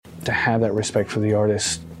to have that respect for the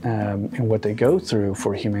artist and what they go through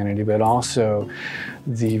for humanity, but also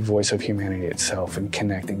the voice of humanity itself and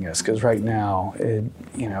connecting us. Because right now,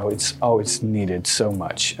 it's needed so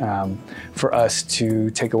much for us to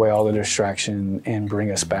take away all the distraction and bring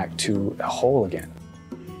us back to a whole again.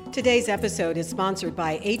 Today's episode is sponsored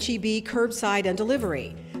by H-E-B Curbside and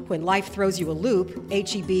Delivery. When life throws you a loop,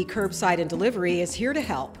 H-E-B Curbside and Delivery is here to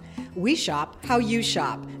help. We shop how you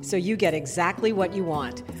shop, so you get exactly what you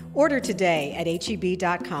want. Order today at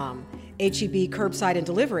HEB.com. H-E-B Curbside and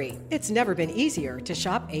Delivery. It's never been easier to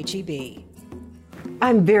shop H-E-B.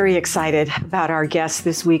 I'm very excited about our guest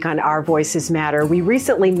this week on Our Voices Matter. We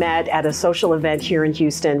recently met at a social event here in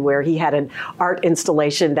Houston where he had an art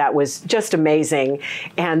installation that was just amazing.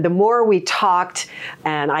 And the more we talked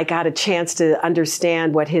and I got a chance to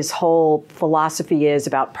understand what his whole philosophy is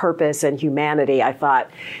about purpose and humanity, I thought,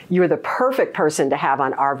 you're the perfect person to have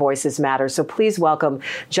on Our Voices Matter. So please welcome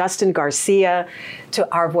Justin Garcia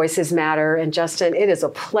to Our Voices Matter. And Justin, it is a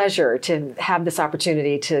pleasure to have this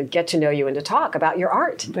opportunity to get to know you and to talk about your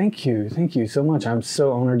art. Thank you so much. I'm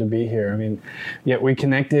so honored to be here. I mean, we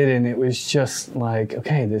connected and it was just like,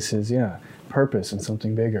 okay, this is, purpose and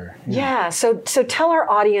something bigger. Yeah, so tell our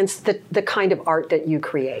audience the kind of art that you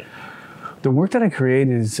create. The work that I create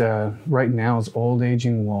is, right now, is old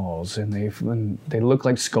aging walls, and they look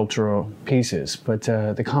like sculptural pieces, but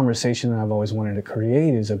the conversation that I've always wanted to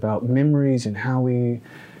create is about memories and how we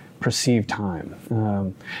perceive time.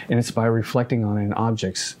 And it's by reflecting on it in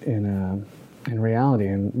objects in reality,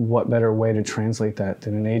 and what better way to translate that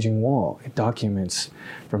than an aging wall? It documents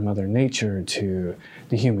from Mother Nature to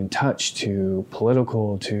the human touch to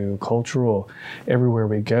political to cultural. Everywhere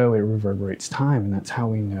we go, it reverberates time, and that's how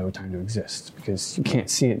we know time to exist, because you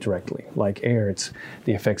can't see it directly. Like air, it's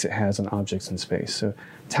the effects it has on objects in space. So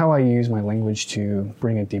it's how I use my language to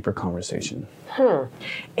bring a deeper conversation.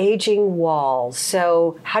 Aging walls.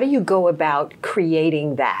 So how do you go about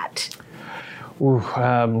creating that?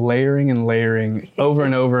 Layering and layering over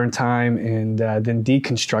and over in time, and then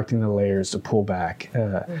deconstructing the layers to pull back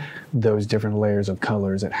those different layers of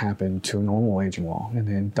colors that happen to a normal aging wall, and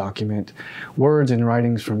then document words and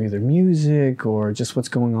writings from either music or just what's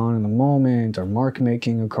going on in the moment, or mark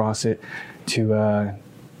making across it to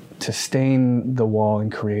stain the wall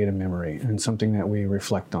and create a memory and something that we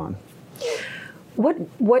reflect on.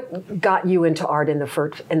 What got you into art in the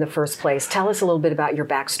first place? Tell us a little bit about your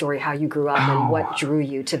backstory, how you grew up, and what drew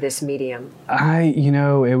you to this medium.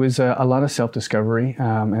 It was a lot of self-discovery.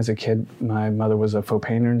 As a kid, my mother was a faux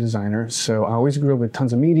painter and designer, so I always grew up with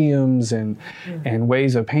tons of mediums and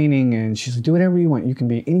ways of painting, and she's like, do whatever you want. You can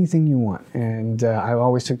be anything you want. And I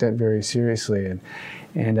always took that very seriously.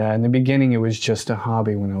 And in the beginning, it was just a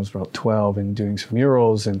hobby when I was about 12 and doing some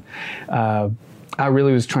murals, and I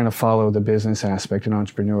really was trying to follow the business aspect, an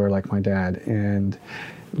entrepreneur like my dad. And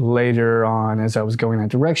later on, as I was going that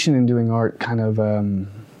direction and doing art kind of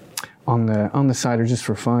on the side or just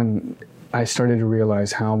for fun, I started to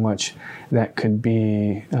realize how much that could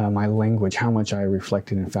be my language, how much I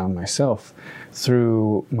reflected and found myself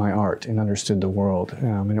through my art and understood the world.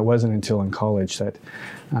 And it wasn't until in college that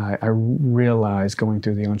I realized, going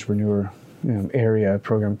through the entrepreneur area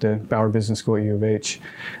program at the Bauer Business School at U of H,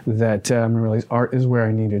 that I realized art is where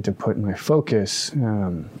I needed to put my focus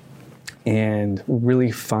and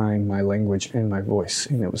really find my language and my voice.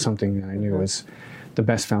 And it was something that I knew was the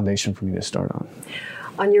best foundation for me to start on.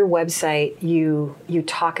 On your website, you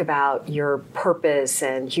talk about your purpose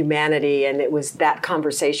and humanity, and it was that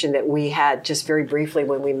conversation that we had just very briefly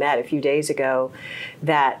when we met a few days ago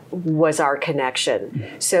that was our connection.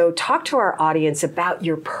 So talk to our audience about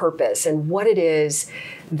your purpose and what it is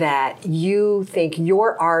that you think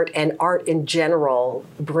your art and art in general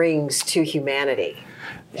brings to humanity.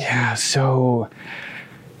 Yeah, so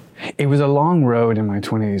it was a long road in my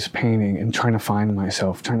 20s painting and trying to find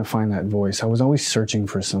myself, trying to find that voice. I was always searching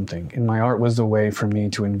for something, and my art was the way for me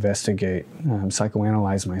to investigate,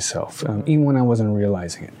 psychoanalyze myself, even when I wasn't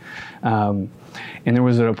realizing it. And there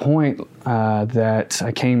was a point that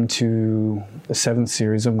I came to the 7th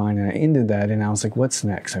series of mine, and I ended that, and I was like, what's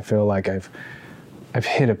next? I feel like I've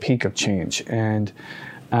hit a peak of change. And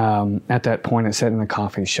at that point, I sat in a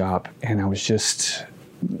coffee shop, and I was just...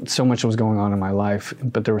 so much was going on in my life,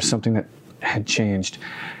 but there was something that had changed.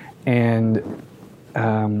 And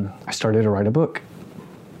I started to write a book.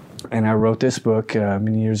 And I wrote this book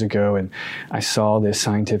many years ago, and I saw this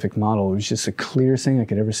scientific model. It was just the clearest thing I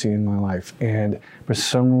could ever see in my life. And for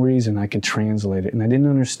some reason, I could translate it. And I didn't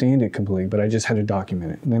understand it completely, but I just had to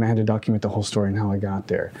document it. And then I had to document the whole story and how I got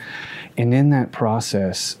there. And in that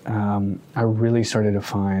process, I really started to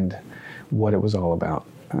find what it was all about.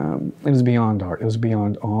 it was beyond art. It was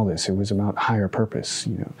beyond all this. It was about higher purpose,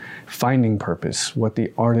 finding purpose, what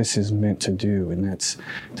the artist is meant to do, and that's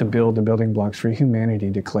to build the building blocks for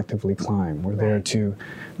humanity to collectively climb. We're there to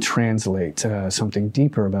translate something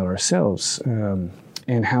deeper about ourselves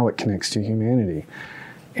and how it connects to humanity.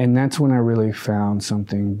 And that's when I really found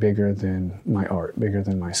something bigger than my art, bigger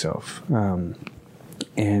than myself.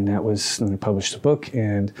 And that was when I published the book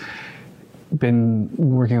and been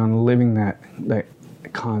working on living that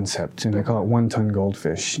concept. And I call it 1 ton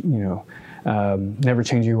goldfish, never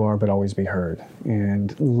change who you are, but always be heard.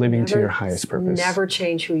 And living to your highest purpose. Never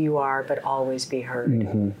change who you are, but always be heard.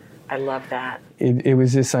 Mm-hmm. I love that. It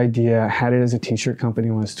was this idea. I had it as a t-shirt company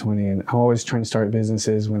when I was 20, and I always trying to start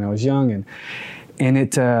businesses when I was young. And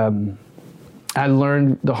it, I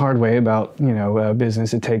learned the hard way about,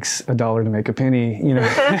 business. It takes $1 to make a penny,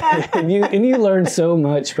 and you learn so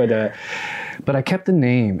much, but I kept the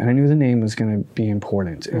name, and I knew the name was going to be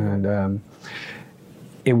important. Mm-hmm. And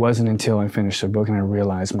it wasn't until I finished the book and I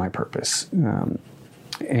realized my purpose.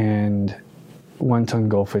 And 1 ton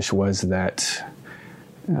goldfish was that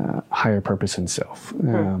higher purpose in self.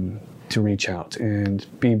 To reach out and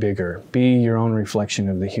be bigger, be your own reflection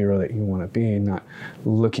of the hero that you want to be, not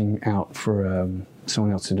looking out for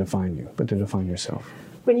someone else to define you, but to define yourself.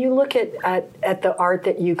 When you look at the art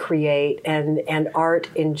that you create and art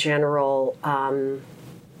in general,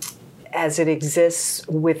 as it exists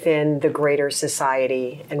within the greater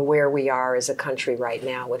society and where we are as a country right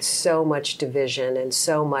now with so much division and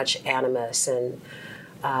so much animus and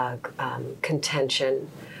contention,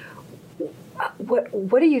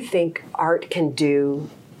 what do you think art can do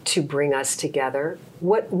to bring us together?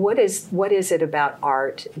 What is it about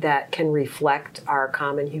art that can reflect our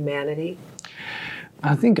common humanity?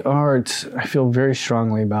 I think art, I feel very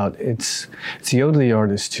strongly about it's the ode of the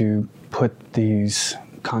artist to put these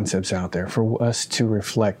concepts out there for us to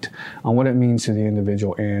reflect on what it means to the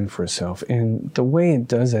individual and for self. And the way it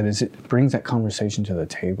does that is it brings that conversation to the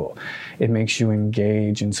table. It makes you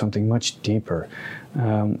engage in something much deeper.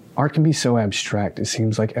 Art can be so abstract. It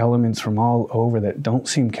seems like elements from all over that don't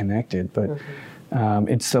seem connected, but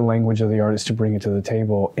it's the language of the artist to bring it to the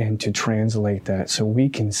table and to translate that so we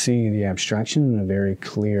can see the abstraction in a very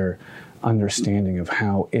clear understanding of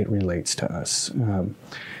how it relates to us.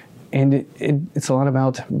 And it's a lot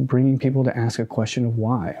about bringing people to ask a question of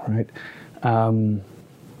why, right?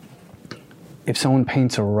 If someone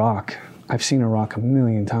paints a rock, I've seen a rock a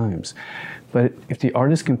million times, but if the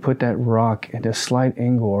artist can put that rock at a slight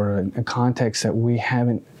angle or a context that we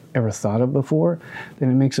haven't ever thought of before,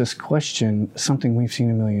 then it makes us question something we've seen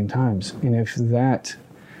a million times. And if that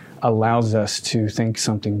allows us to think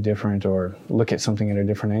something different or look at something at a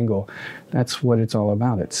different angle, that's what it's all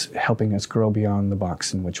about. It's helping us grow beyond the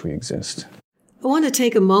box in which we exist. I want to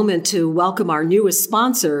take a moment to welcome our newest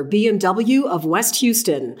sponsor, BMW of West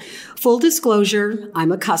Houston. Full disclosure,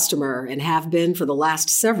 I'm a customer and have been for the last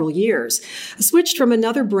several years. I switched from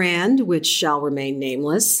another brand, which shall remain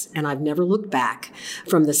nameless, and I've never looked back.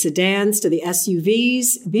 From the sedans to the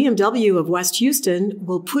SUVs, BMW of West Houston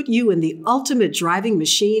will put you in the ultimate driving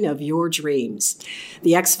machine of your dreams.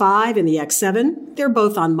 The X5 and the X7, they're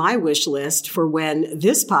both on my wish list for when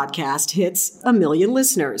this podcast hits 1 million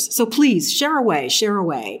listeners. So please share away.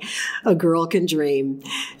 A girl can dream.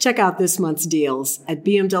 Check out this month's deals at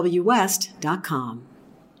bmwwest.com.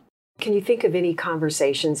 Can you think of any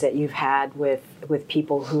conversations that you've had with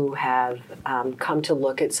people who have come to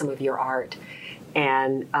look at some of your art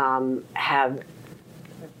and have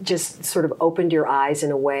just sort of opened your eyes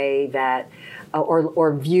in a way that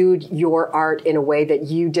or viewed your art in a way that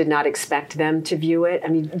you did not expect them to view it? I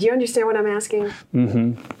mean, do you understand what I'm asking?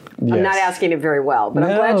 Mm-hmm. Yes. I'm not asking it very well, but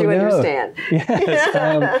I'm glad you understand.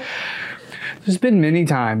 Yes. There's been many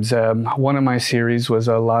times. One of my series was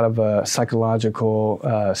a lot of psychological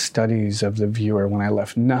studies of the viewer when I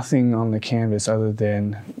left nothing on the canvas other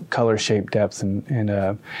than color, shape, depth,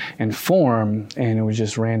 and form, and it was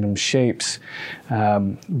just random shapes.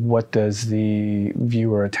 What does the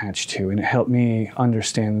viewer attach to? And it helped me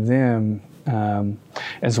understand them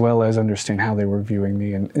as well as understand how they were viewing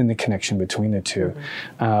me and the connection between the two.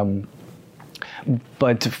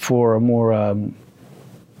 But for a more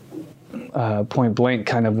point blank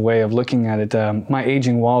kind of way of looking at it, my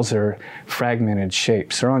aging walls are fragmented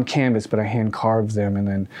shapes. They're on canvas, but I hand carve them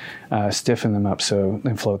and then stiffen them up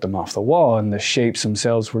and float them off the wall. And the shapes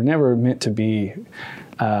themselves were never meant to be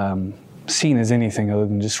seen as anything other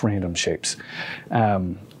than just random shapes.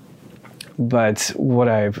 But what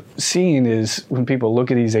I've seen is when people look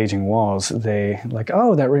at these aging walls, they like,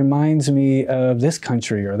 oh, that reminds me of this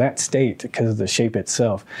country or that state because of the shape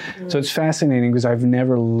itself. So it's fascinating because I've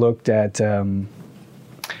never looked at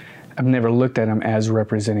I've never looked at them as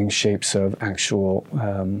representing shapes of actual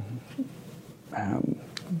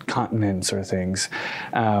continents or things.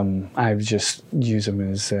 I've just used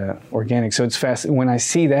them as organic. So it's fast. When I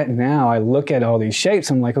see that now, I look at all these shapes.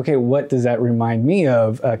 I'm like, okay, what does that remind me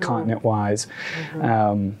of continent-wise?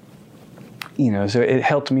 So it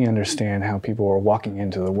helped me understand how people were walking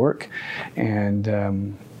into the work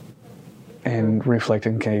and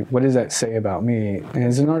reflecting, okay, what does that say about me? And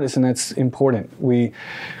as an artist, and that's important, we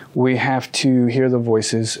have to hear the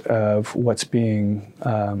voices of what's being,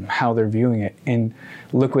 how they're viewing it, and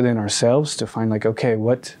look within ourselves to find, like, okay,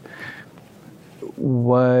 what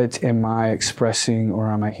am I expressing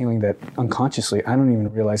or am I healing that unconsciously I don't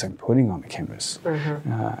even realize I'm putting on the canvas?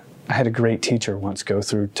 I had a great teacher once go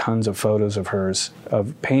through tons of photos of hers,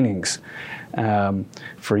 of paintings,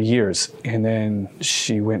 for years. And then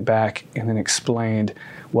she went back and then explained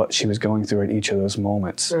what she was going through at each of those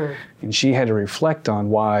moments. And she had to reflect on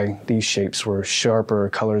why these shapes were sharper,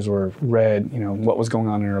 colors were red, what was going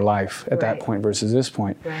on in her life at that point versus this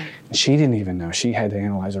point. And she didn't even know. She had to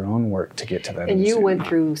analyze her own work to get to that. And you went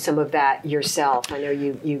through some of that yourself. I know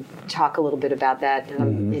you talk a little bit about that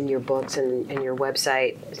in your books and your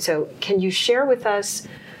website. So can you share with us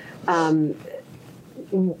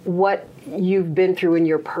what you've been through in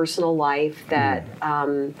your personal life that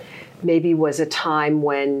maybe was a time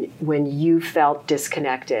when you felt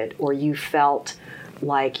disconnected or you felt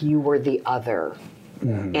like you were the other,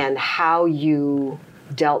 and how you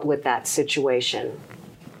dealt with that situation?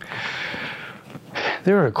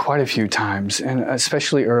 There are quite a few times, and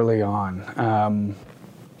especially early on,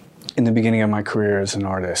 in the beginning of my career as an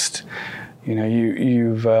artist.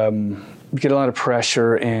 You get a lot of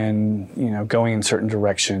pressure in, going in certain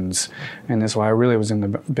directions, and that's why I really was in the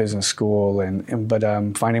business school, but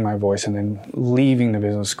finding my voice and then leaving the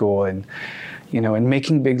business school and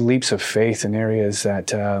making big leaps of faith in areas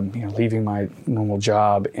that, leaving my normal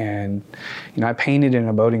job. And, I painted in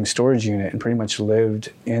a boating storage unit and pretty much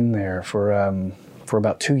lived in there for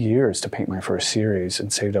about 2 years to paint my first series,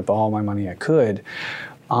 and saved up all my money I could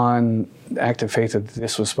on the active faith that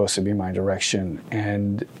this was supposed to be my direction.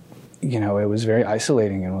 And it was very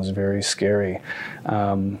isolating and it was very scary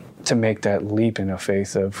to make that leap in a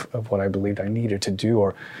faith of what I believed I needed to do,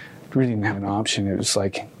 or really didn't have an option. It was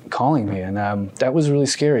like calling me, and that was really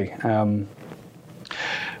scary.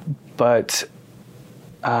 But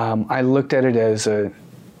I looked at it as I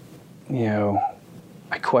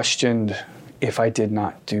questioned, if I did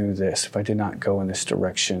not do this, if I did not go in this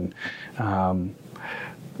direction,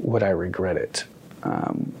 would I regret it?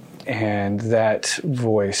 And that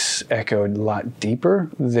voice echoed a lot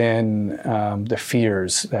deeper than the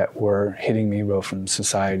fears that were hitting me both from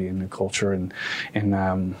society and the culture and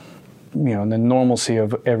the normalcy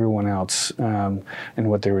of everyone else and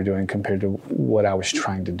what they were doing compared to what I was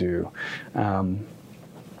trying to do.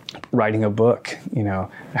 Writing a book,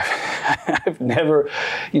 I've never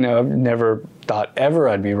thought ever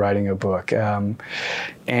I'd be writing a book,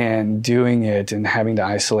 and doing it and having to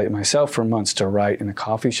isolate myself for months to write in a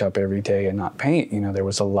coffee shop every day and not paint. There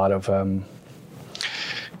was a lot of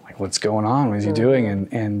like, what's going on? What is he doing?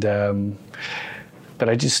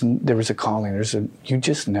 But there was a calling. You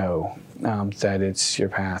just know that it's your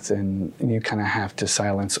path, and you kind of have to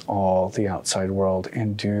silence all the outside world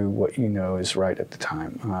and do what you know is right at the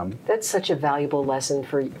time. That's such a valuable lesson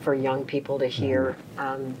for young people to hear,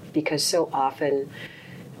 because so often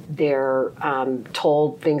they're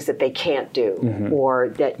told things that they can't do, or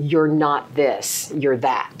that you're not this, you're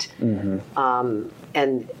that.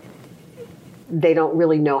 And they don't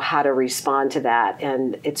really know how to respond to that.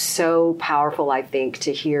 And it's so powerful, I think,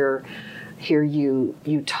 to hear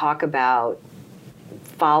you talk about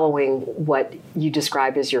following what you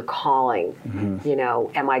described as your calling.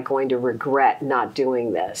 Am I going to regret not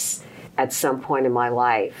doing this at some point in my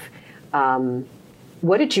life?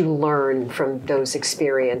 What did you learn from those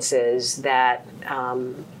experiences that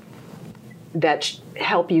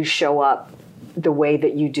help you show up the way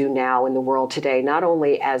that you do now in the world today, not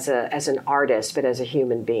only as an artist, but as a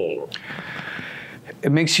human being?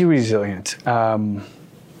 It makes you resilient.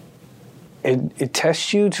 It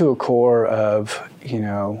tests you to a core of,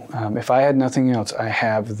 if I had nothing else, I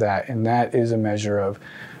have that. And that is a measure of,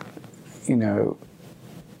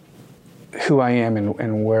 who I am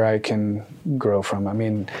and where I can grow from. I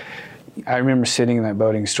mean, I remember sitting in that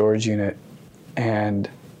boating storage unit, and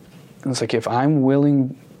it's like, if I'm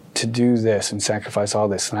willing to do this and sacrifice all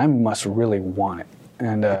this, then I must really want it.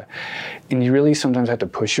 And you really sometimes have to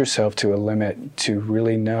push yourself to a limit to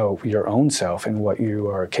really know your own self and what you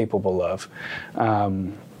are capable of.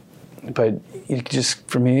 But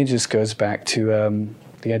for me, it just goes back to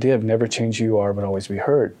the idea of never change who you are, but always be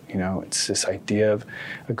heard. It's this idea of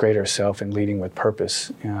a greater self and leading with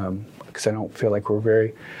purpose. Because I don't feel like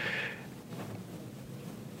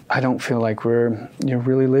we're you're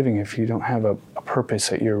really living if you don't have a purpose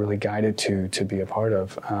that you're really guided to be a part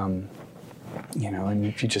of. And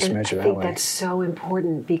if you just measure that way. I think that's so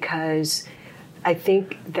important, because I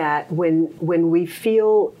think that when we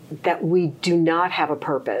feel that we do not have a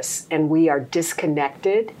purpose and we are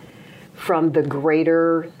disconnected from the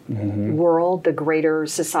greater world, the greater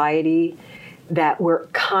society, that we're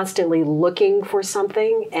constantly looking for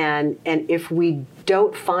something, and if we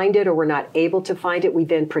don't find it or we're not able to find it, we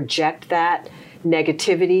then project that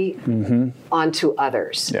negativity onto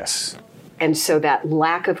others. Yes. And so that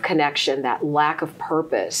lack of connection, that lack of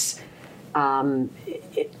purpose,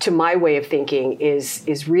 to my way of thinking,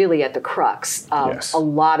 is really at the crux of a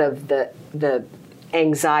lot of the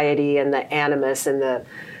anxiety and the animus and the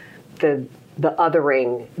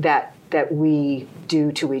othering that we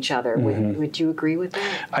do to each other. Would you agree with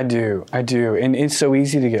that? I do. And it's so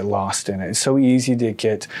easy to get lost in it. It's so easy to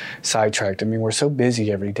get sidetracked. I mean, we're so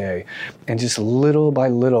busy every day, and just little by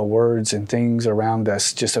little words and things around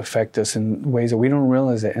us just affect us in ways that we don't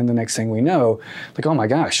realize it. And the next thing we know, like, oh my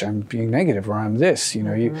gosh, I'm being negative, or I'm this,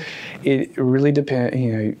 it really depends.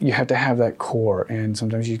 You have to have that core, and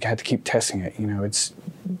sometimes you have to keep testing it. It's,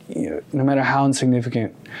 no matter how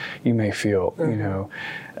insignificant you may feel,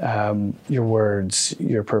 your words,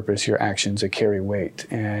 your purpose, your actions, they carry weight.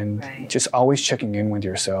 And just always checking in with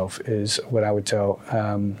yourself is what I would tell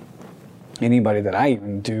anybody that I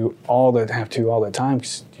even do all the time,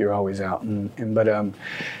 because you're always out. But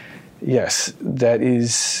yes, that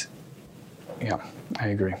is, I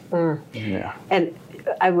agree. Yeah. And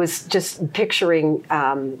I was just picturing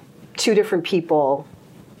two different people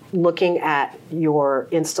looking at your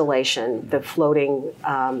installation, the floating,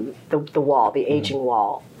 the wall, the aging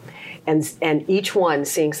wall, and each one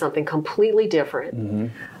seeing something completely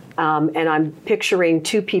different. And I'm picturing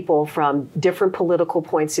two people from different political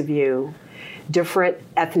points of view, different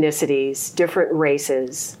ethnicities, different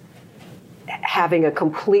races, having a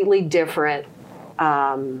completely different,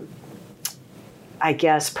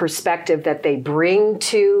 perspective that they bring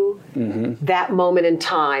to that moment in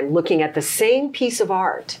time, looking at the same piece of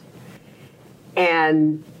art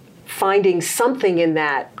and finding something in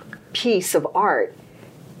that piece of art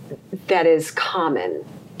that is common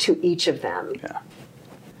to each of them. Yeah.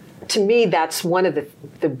 To me, that's one of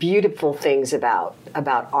the beautiful things about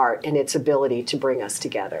art and its ability to bring us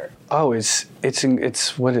together. Oh, it's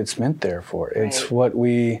what it's meant there for. It's what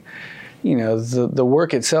we, the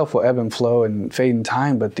work itself will ebb and flow and fade in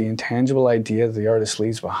time, but the intangible idea that the artist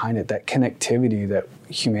leaves behind it, that connectivity that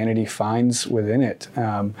humanity finds within it,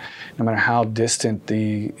 no matter how distant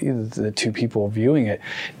the two people viewing it,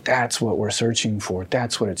 that's what we're searching for.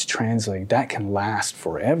 That's what it's translating. That can last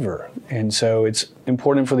forever. And so it's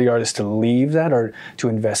important for the artist to leave that or to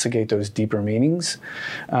investigate those deeper meanings.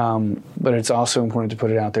 But it's also important to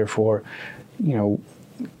put it out there for,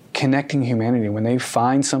 connecting humanity when they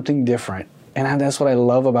find something different. And that's what I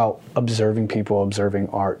love about observing people, observing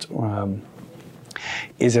art,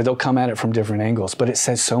 is that they'll come at it from different angles, but it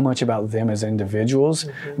says so much about them as individuals,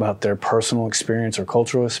 about their personal experience or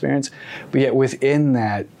cultural experience. But yet within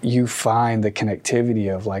that, you find the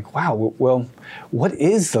connectivity of like, wow, well, what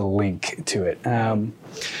is the link to it?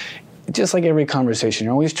 Just like every conversation,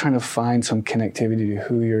 you're always trying to find some connectivity to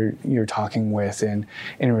who you're talking with and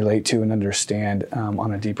relate to and understand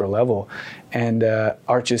on a deeper level. And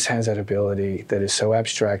art just has that ability that is so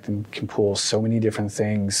abstract and can pull so many different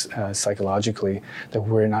things psychologically that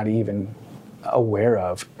we're not even aware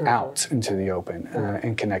of out into the open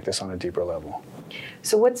and connect us on a deeper level.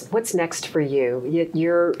 So what's next for you?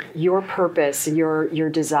 Your purpose, your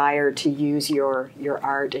desire to use your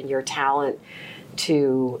art and your talent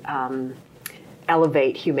to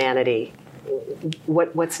elevate humanity.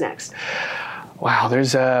 What's next? Wow,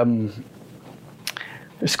 there's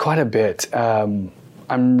quite a bit. I'm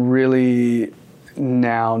really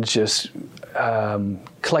now just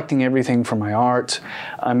collecting everything from my art.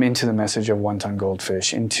 I'm into the message of One Ton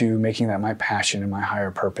Goldfish, into making that my passion and my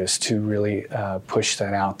higher purpose to really push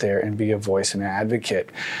that out there and be a voice and an advocate,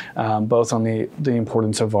 both on the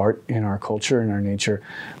importance of art in our culture and our nature,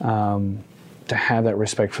 to have that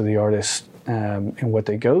respect for the artist and what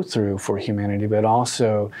they go through for humanity, but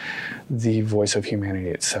also the voice of humanity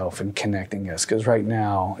itself and connecting us. Because right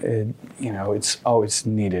now, it's always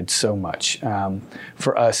needed so much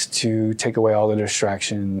for us to take away all the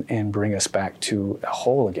distraction and bring us back to a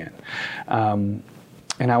whole again. And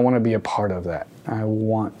I want to be a part of that. I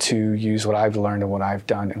want to use what I've learned and what I've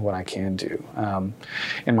done and what I can do.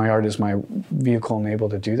 And my art is my vehicle and able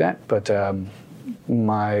to do that, but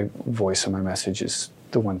my voice and my message is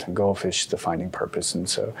the one-ton goldfish, the finding purpose. And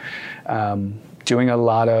so doing a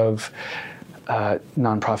lot of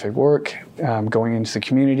nonprofit work, going into the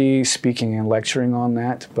community, speaking and lecturing on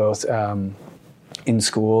that, both in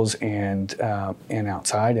schools and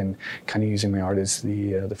outside, and kind of using my art as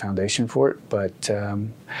the foundation for it. But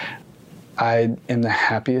I am the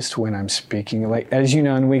happiest when I'm speaking. Like, as you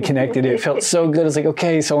know, and we connected, it felt so good. It's like,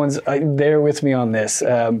 okay, someone's there with me on this.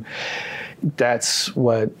 That's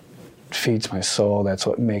what feeds my soul. That's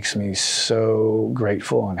what makes me so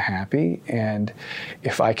grateful and happy. And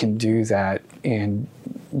if I can do that and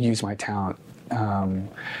use my talent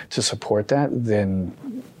to support that,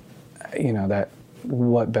 then, you know, that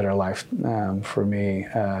what better life for me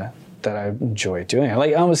that I enjoy doing.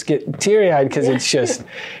 I almost get teary-eyed because it's just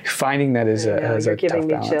finding that as a tough balance. You're giving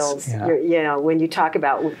me chills. Yeah. You know, when you talk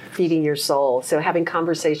about feeding your soul, so having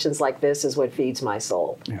conversations like this is what feeds my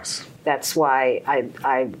soul. Yes. That's why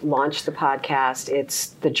I launched the podcast. It's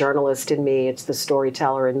the journalist in me. It's the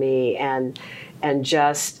storyteller in me. And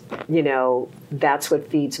just, you know, that's what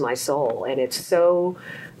feeds my soul. And it's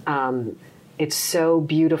so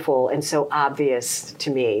beautiful and so obvious to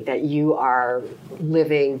me that you are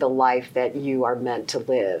living the life that you are meant to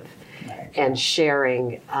live, and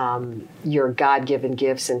sharing your God-given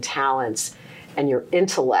gifts and talents and your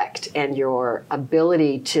intellect and your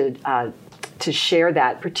ability to share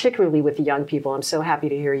that, particularly with young people. I'm so happy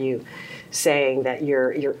to hear you saying that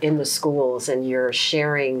you're in the schools and you're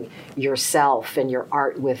sharing yourself and your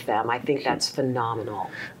art with them. I think that's phenomenal.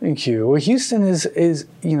 Thank you. Well, Houston is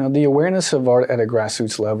you know, the awareness of art at a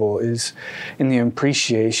grassroots level is, and the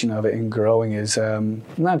appreciation of it and growing is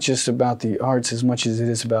not just about the arts as much as it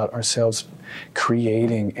is about ourselves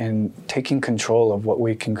creating and taking control of what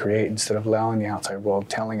we can create, instead of allowing the outside world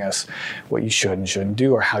telling us what you should and shouldn't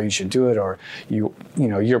do, or how you should do it, or you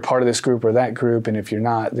know, you're part of this group or that group, and if you're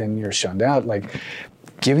not, then you're shunned out. Like,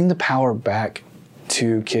 giving the power back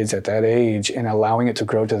to kids at that age and allowing it to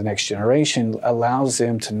grow to the next generation allows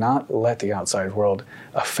them to not let the outside world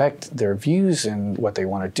affect their views and what they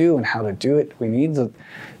want to do and how to do it. We need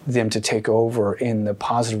them to take over in the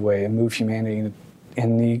positive way and move humanity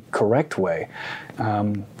in the correct way.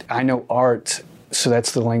 I know art, so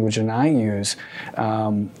that's the language that I use,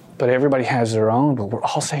 but everybody has their own, but we're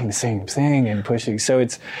all saying the same thing and pushing. So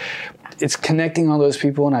it's connecting all those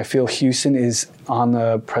people, and I feel Houston is on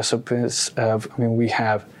the precipice of, I mean,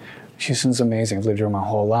 Houston's amazing. I've lived here my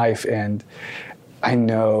whole life, and I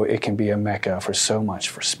know it can be a mecca for so much,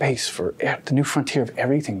 for space, for the new frontier of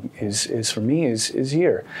everything is for me is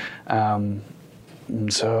here.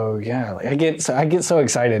 So yeah, I get so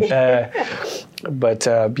excited. But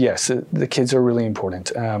yes, the kids are really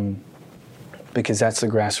important. Because that's the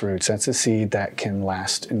grassroots. That's a seed that can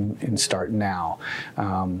last and start now.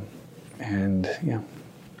 And yeah.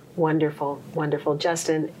 Wonderful, wonderful.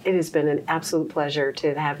 Justin, it has been an absolute pleasure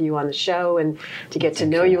to have you on the show and to get to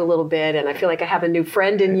know you a little bit. And I feel like I have a new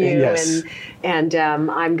friend in you. Yes. And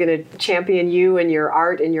I'm going to champion you and your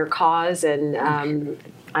art and your cause. And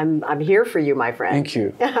I'm here for you, my friend. Thank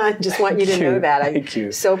you. I just want you to know that. Thank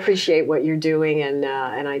you. So appreciate what you're doing, and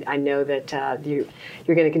I know that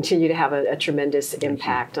you're going to continue to have a tremendous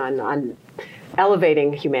impact on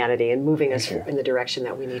elevating humanity and moving us in the direction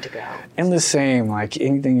that we need to go. And the same, like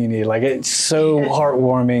anything you need. Like, it's so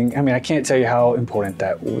heartwarming. I mean, I can't tell you how important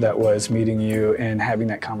that was, meeting you and having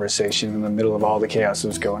that conversation in the middle of all the chaos that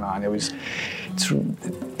was going on.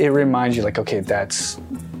 It reminds you, like, okay, that's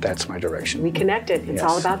my direction. We connected. It's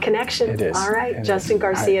all about connection. It is. All right, Justin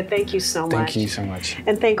Garcia, thank you so much. Thank you so much.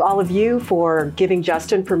 And thank all of you for giving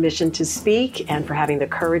Justin permission to speak and for having the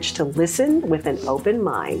courage to listen with an open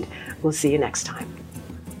mind. We'll see you next time.